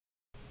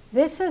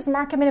This is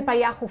Market Minute by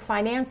Yahoo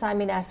Finance. I'm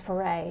Ines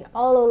Ferre.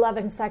 All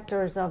 11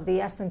 sectors of the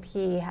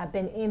S&P have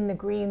been in the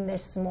green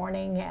this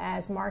morning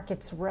as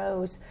markets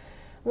rose.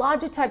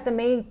 Logitech, the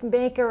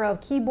maker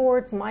of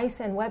keyboards, mice,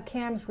 and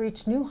webcams,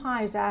 reached new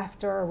highs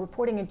after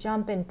reporting a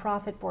jump in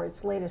profit for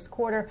its latest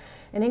quarter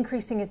and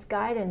increasing its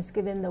guidance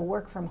given the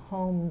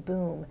work-from-home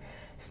boom.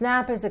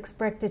 Snap is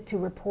expected to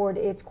report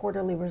its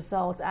quarterly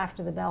results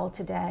after the bell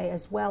today,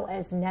 as well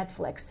as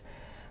Netflix.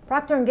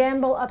 Procter &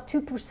 Gamble up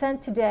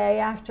 2% today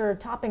after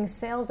topping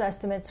sales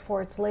estimates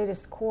for its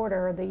latest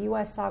quarter. The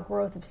U.S. saw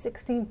growth of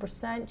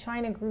 16%.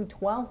 China grew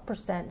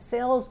 12%.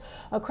 Sales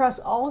across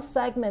all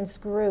segments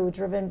grew,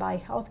 driven by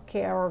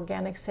healthcare.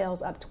 Organic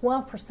sales up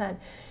 12%.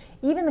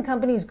 Even the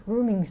company's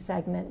grooming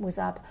segment was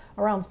up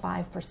around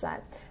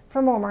 5%.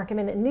 For more Market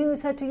Minute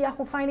news, head to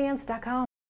yahoofinance.com.